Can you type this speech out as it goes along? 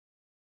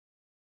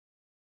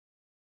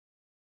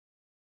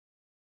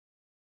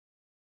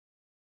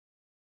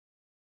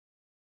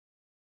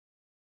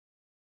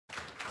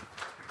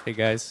Hey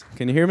guys,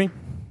 can you hear me?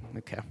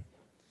 Okay.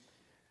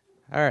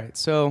 All right,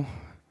 so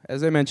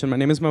as I mentioned, my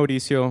name is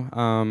Mauricio,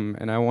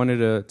 and I wanted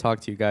to talk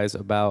to you guys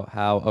about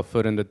how a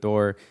foot in the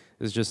door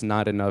is just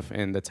not enough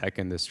in the tech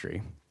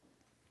industry.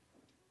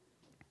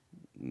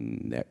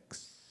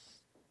 Next.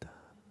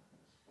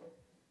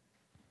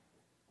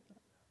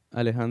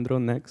 Alejandro,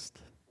 next.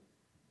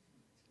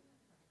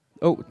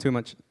 Oh, too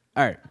much.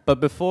 All right, but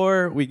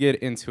before we get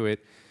into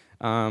it,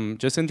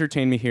 just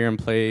entertain me here and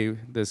play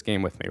this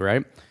game with me,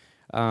 right?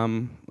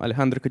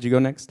 Alejandro, could you go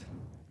next?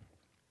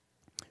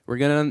 We're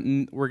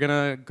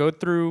gonna go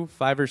through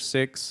 5 or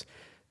 6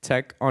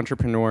 tech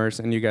entrepreneurs,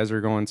 and you guys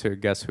are going to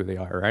guess who they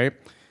are, right?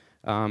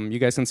 You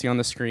guys can see on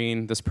the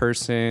screen this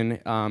person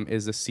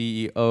is the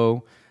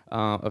CEO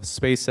of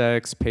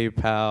SpaceX,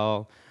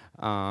 PayPal,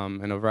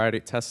 and a variety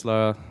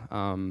Tesla,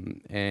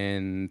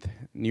 and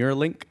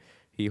Neuralink.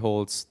 He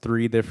holds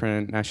 3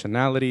 different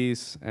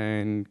nationalities,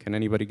 and can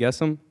anybody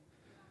guess him?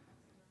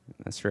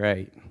 That's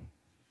right.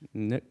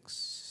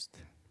 Next.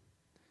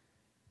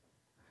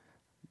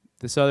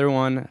 This other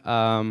one,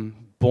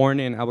 born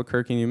in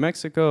Albuquerque, New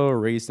Mexico,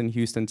 raised in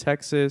Houston,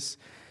 Texas,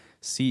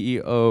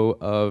 CEO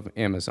of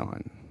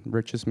Amazon,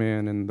 richest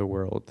man in the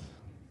world.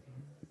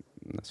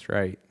 That's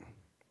right.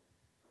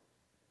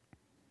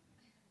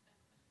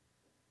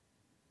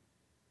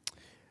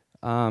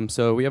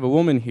 So we have a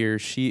woman here.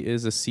 She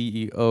is a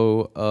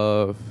CEO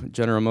of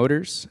General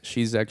Motors.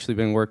 She's actually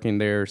been working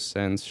there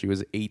since she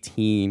was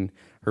 18.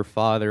 Her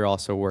father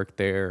also worked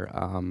there,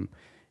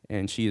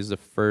 and she is the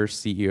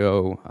first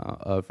CEO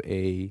of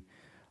a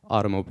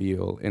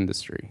automobile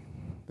industry,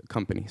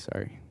 company,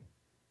 sorry.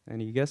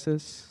 Any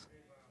guesses?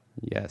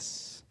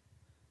 Yes.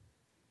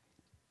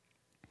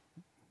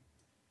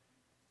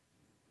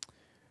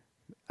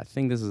 I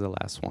think this is the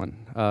last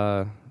one.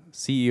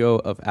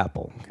 CEO of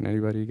Apple. Can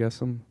anybody guess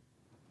them?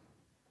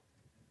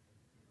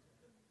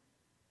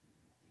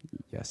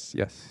 Yes,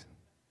 yes.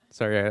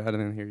 Sorry, I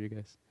didn't hear you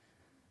guys.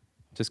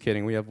 Just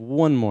kidding, we have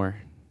one more.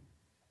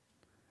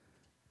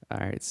 All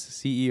right, it's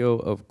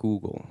CEO of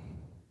Google.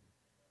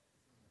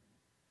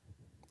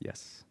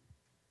 Yes.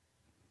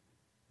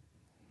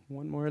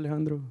 One more,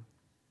 Alejandro?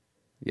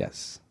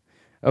 Yes.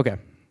 Okay.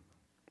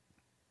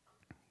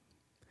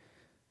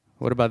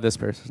 What about this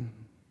person?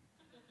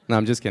 No,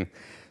 I'm just kidding.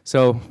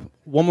 So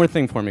one more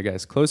thing for me,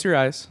 guys. Close your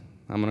eyes.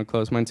 I'm gonna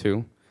close mine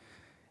too.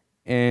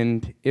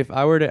 And if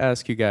I were to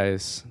ask you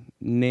guys,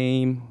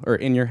 name, or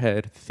in your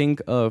head,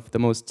 think of the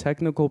most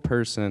technical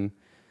person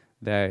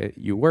that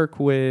you work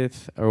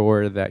with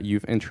or that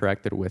you've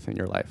interacted with in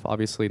your life,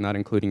 obviously not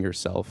including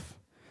yourself.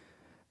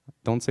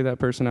 Don't say that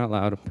person out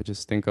loud, but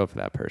just think of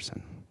that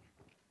person.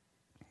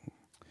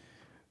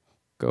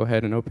 Go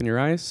ahead and open your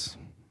eyes.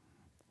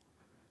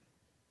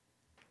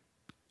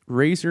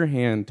 Raise your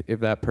hand if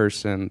that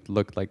person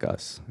looked like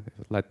us,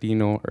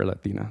 Latino or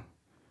Latina.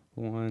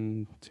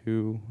 1,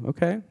 2,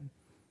 okay.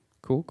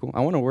 Cool, cool. I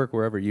want to work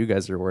wherever you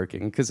guys are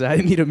working because I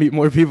need to meet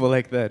more people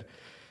like that.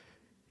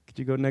 Could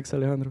you go next,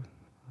 Alejandro?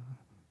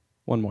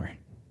 One more.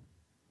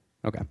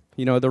 Okay.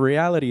 You know, the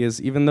reality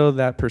is, even though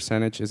that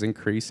percentage is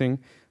increasing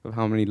of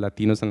how many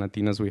Latinos and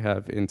Latinas we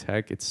have in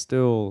tech, it's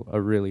still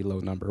a really low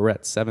number. We're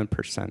at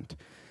 7%.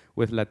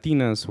 With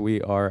Latinas,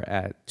 we are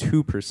at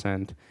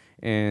 2%.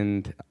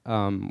 And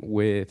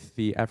with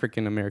the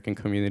African American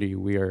community,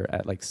 we are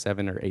at like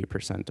 7 or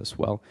 8% as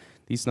well.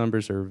 These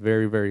numbers are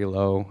very, very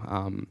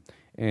low,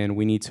 and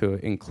we need to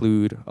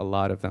include a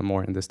lot of them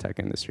more in this tech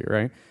industry,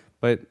 right?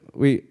 But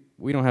we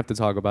don't have to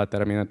talk about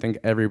that. I mean, I think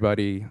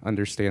everybody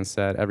understands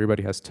that.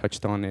 Everybody has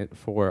touched on it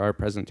for our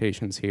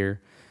presentations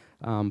here.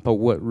 But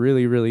what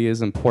really, really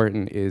is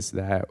important is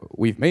that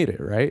we've made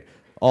it, right?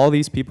 All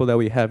these people that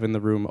we have in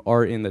the room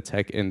are in the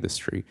tech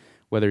industry.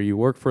 Whether you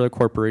work for a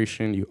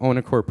corporation, you own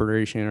a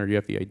corporation, or you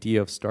have the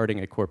idea of starting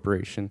a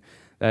corporation,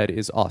 that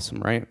is awesome,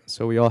 right?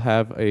 So we all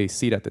have a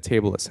seat at the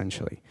table,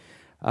 essentially.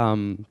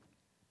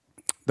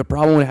 The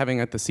problem with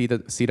having a seat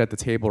at the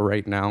table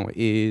right now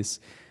is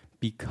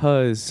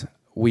because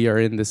we are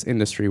in this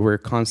industry, we're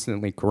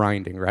constantly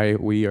grinding, right?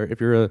 If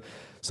you're a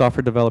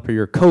software developer,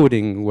 you're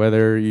coding.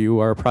 Whether you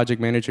are a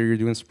project manager, you're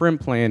doing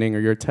sprint planning, or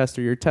you're a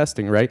tester, you're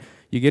testing, right?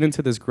 You get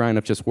into this grind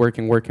of just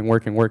working,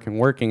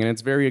 and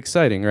it's very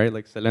exciting, right?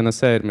 Like Selena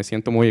said, me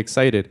siento muy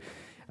excited.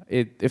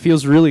 It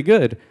feels really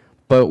good.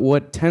 But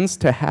what tends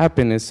to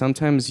happen is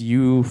sometimes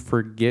you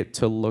forget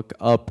to look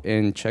up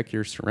and check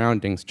your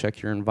surroundings,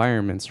 check your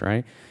environments,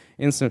 right?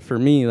 Instant for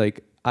me,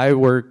 like I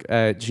work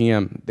at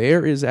GM.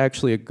 There is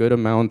actually a good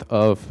amount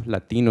of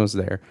Latinos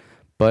there.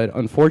 But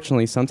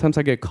unfortunately, sometimes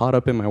I get caught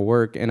up in my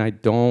work and I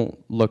don't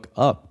look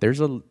up.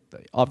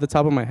 Off the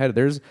top of my head,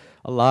 there's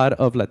a lot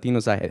of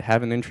Latinos I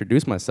haven't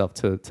introduced myself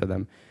to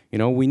them. You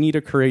know, we need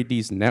to create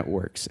these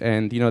networks.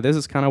 And, you know, this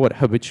is kind of what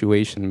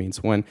habituation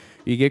means. When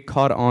you get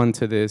caught on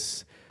to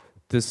this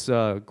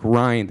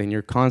grind and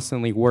you're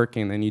constantly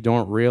working and you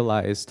don't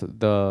realize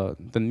the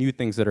new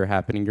things that are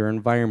happening, your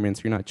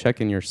environments, you're not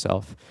checking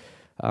yourself.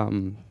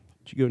 Could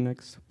you go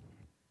next?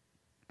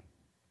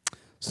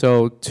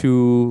 So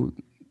to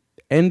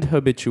end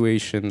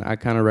habituation, I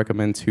kind of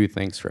recommend 2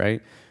 things,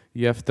 right?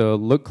 you have to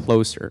look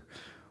closer.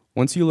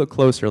 Once you look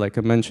closer, like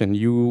I mentioned,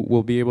 you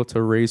will be able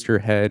to raise your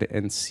head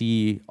and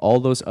see all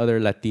those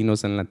other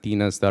Latinos and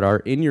Latinas that are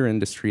in your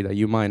industry that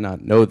you might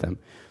not know them.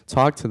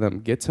 Talk to them,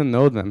 get to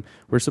know them.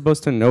 We're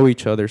supposed to know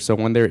each other, so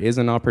when there is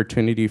an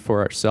opportunity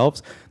for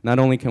ourselves, not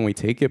only can we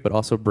take it, but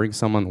also bring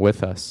someone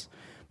with us.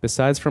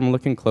 Besides from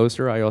looking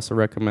closer, I also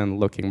recommend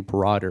looking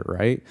broader,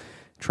 right?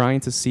 Trying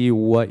to see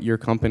what your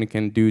company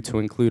can do to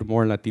include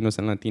more Latinos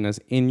and Latinas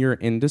in your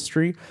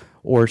industry,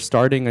 or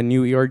starting a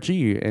new ERG.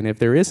 And if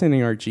there is an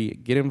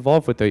ERG, get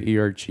involved with the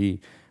ERG.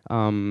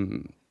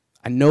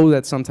 I know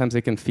that sometimes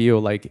it can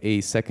feel like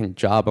a second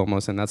job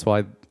almost, and that's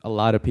why a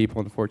lot of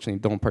people unfortunately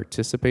don't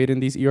participate in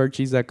these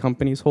ERGs that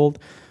companies hold.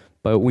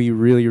 But we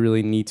really,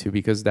 really need to,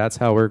 because that's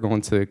how we're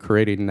going to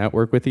create a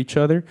network with each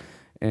other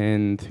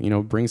and, you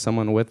know, bring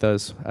someone with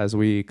us as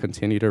we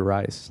continue to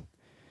rise.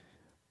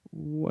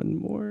 One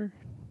more.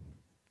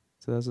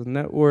 So that's a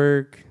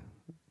network.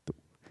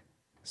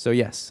 So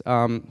yes,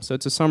 so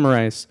to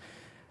summarize,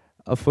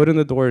 a foot in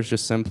the door is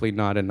just simply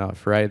not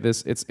enough, right?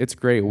 It's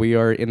great. We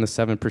are in the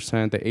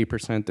 7%, the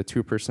 8%, the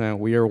 2%.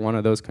 We are one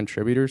of those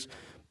contributors,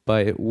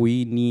 but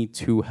we need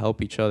to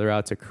help each other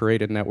out to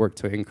create a network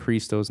to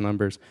increase those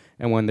numbers.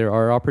 And when there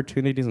are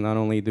opportunities, not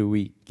only do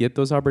we get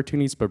those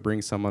opportunities, but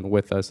bring someone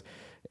with us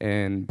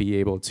and be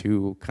able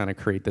to kind of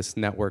create this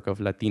network of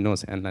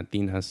Latinos and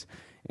Latinas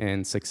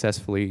and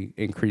successfully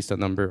increase the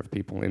number of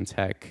people in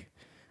tech.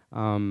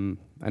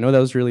 I know that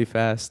was really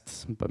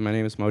fast, but my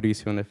name is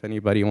Mauricio, and if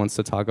anybody wants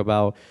to talk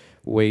about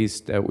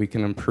ways that we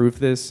can improve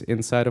this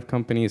inside of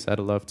companies, I'd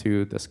love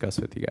to discuss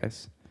with you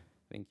guys.